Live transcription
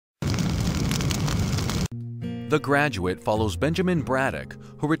The Graduate follows Benjamin Braddock,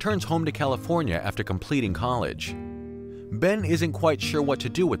 who returns home to California after completing college. Ben isn't quite sure what to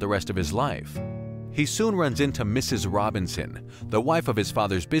do with the rest of his life. He soon runs into Mrs. Robinson, the wife of his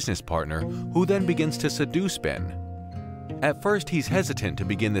father's business partner, who then begins to seduce Ben. At first, he's hesitant to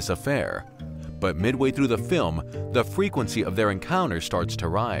begin this affair, but midway through the film, the frequency of their encounters starts to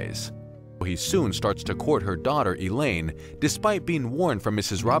rise. He soon starts to court her daughter, Elaine, despite being warned from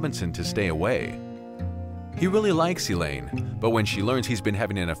Mrs. Robinson to stay away. He really likes Elaine, but when she learns he's been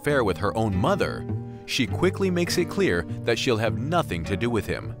having an affair with her own mother, she quickly makes it clear that she'll have nothing to do with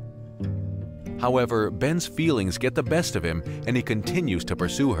him. However, Ben's feelings get the best of him and he continues to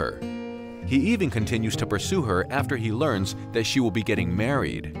pursue her. He even continues to pursue her after he learns that she will be getting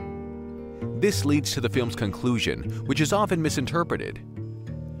married. This leads to the film's conclusion, which is often misinterpreted.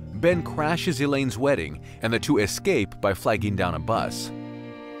 Ben crashes Elaine's wedding and the two escape by flagging down a bus.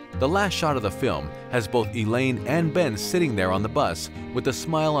 The last shot of the film has both Elaine and Ben sitting there on the bus with a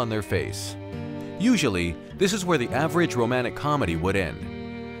smile on their face. Usually, this is where the average romantic comedy would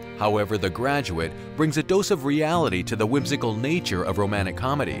end. However, The Graduate brings a dose of reality to the whimsical nature of romantic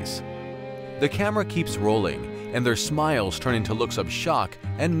comedies. The camera keeps rolling, and their smiles turn into looks of shock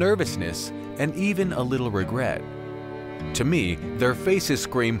and nervousness and even a little regret. To me, their faces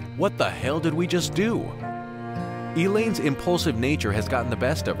scream, "What the hell did we just do?" Elaine's impulsive nature has gotten the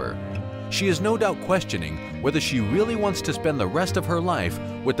best of her. She is no doubt questioning whether she really wants to spend the rest of her life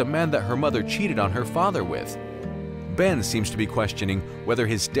with the man that her mother cheated on her father with. Ben seems to be questioning whether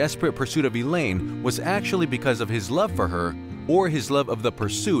his desperate pursuit of Elaine was actually because of his love for her or his love of the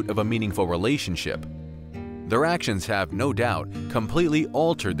pursuit of a meaningful relationship. Their actions have, no doubt, completely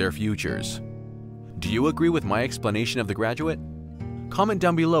altered their futures. Do you agree with my explanation of The Graduate? Comment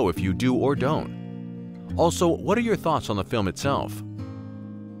down below if you do or don't. Also, what are your thoughts on the film itself?